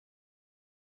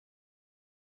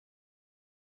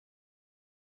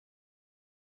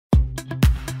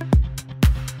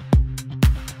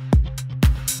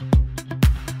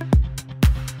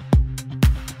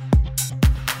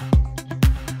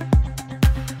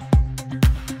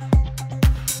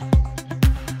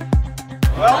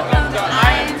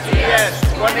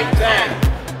2010.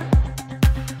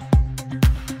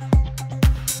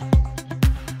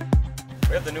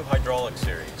 We have the new hydraulic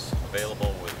series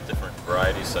available with different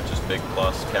varieties such as Big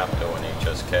Plus, Capto, and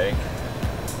HSK.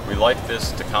 We like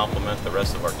this to complement the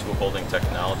rest of our tool holding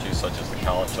technology such as the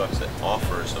collet chucks. It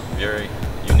offers a very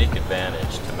unique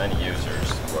advantage to many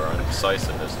users who are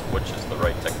indecisive as to which is the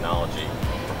right technology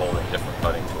for holding different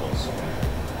cutting tools.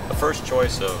 The first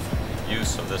choice of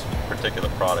use of this particular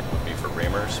product would be for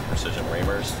reamers, precision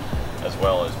reamers, as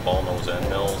well as ball nose end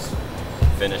mills,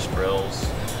 finish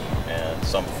drills, and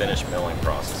some finish milling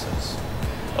processes.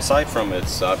 Aside from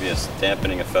its obvious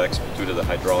dampening effects due to the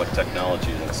hydraulic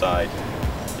technology inside,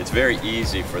 it's very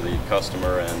easy for the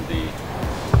customer and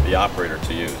the operator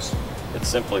to use. It's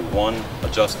simply one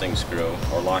adjusting screw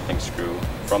or locking screw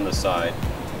from the side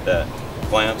that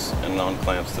clamps and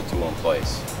unclamps the tool in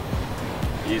place.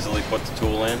 Easily put the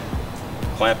tool in,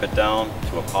 clamp it down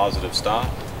to a positive stop,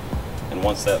 and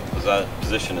once that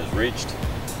position is reached,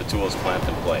 the tool is clamped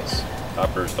in place.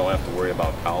 Operators don't have to worry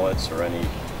about collets or any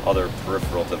other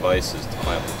peripheral devices to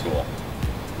clamp the tool.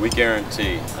 We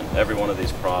guarantee on every one of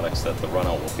these products that the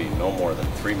runout will be no more than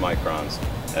 3 microns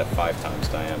at 5 times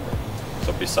diameter.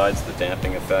 So besides the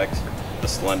damping effect, the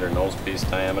slender nose piece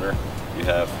diameter, you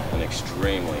have an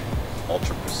extremely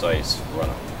ultra precise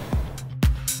runout.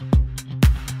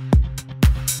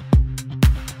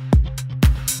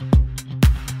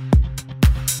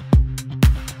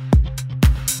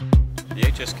 The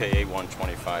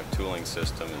HSK-A125 tooling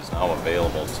system is now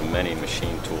available to many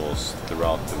machine tools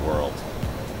throughout the world.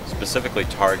 Specifically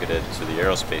targeted to the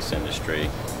aerospace industry,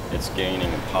 it's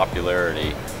gaining in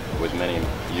popularity with many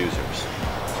users.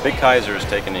 Big Kaiser has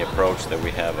taken the approach that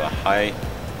we have a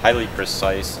highly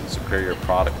precise and superior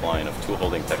product line of tool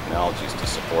holding technologies to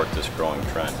support this growing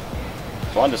trend.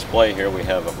 So on display here we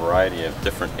have a variety of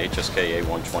different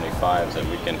HSK-A125s that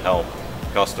we can help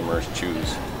customers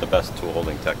choose the best tool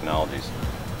holding technologies.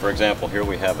 For example, here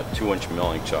we have a 2-inch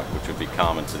milling chuck, which would be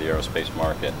common to the aerospace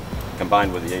market.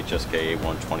 Combined with the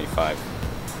HSK-A125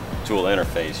 tool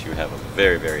interface, you have a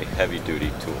very, very heavy-duty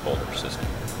tool holder system.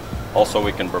 Also,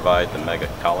 we can provide the Mega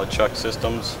collet chuck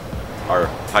systems, our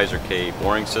Kaiser K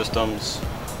boring systems,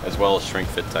 as well as shrink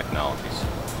fit technologies.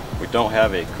 We don't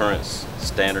have a current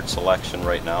standard selection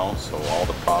right now, so all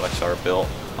the products are built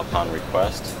upon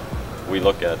request. We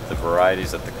look at the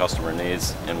varieties that the customer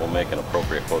needs and we'll make an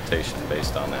appropriate quotation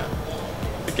based on that.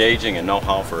 The gauging and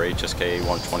know-how for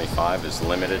HSK-A125 is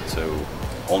limited to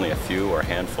only a few or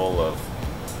handful of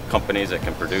companies that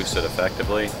can produce it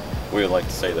effectively. We would like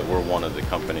to say that we're one of the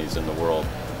companies in the world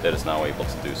that is now able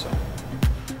to do so.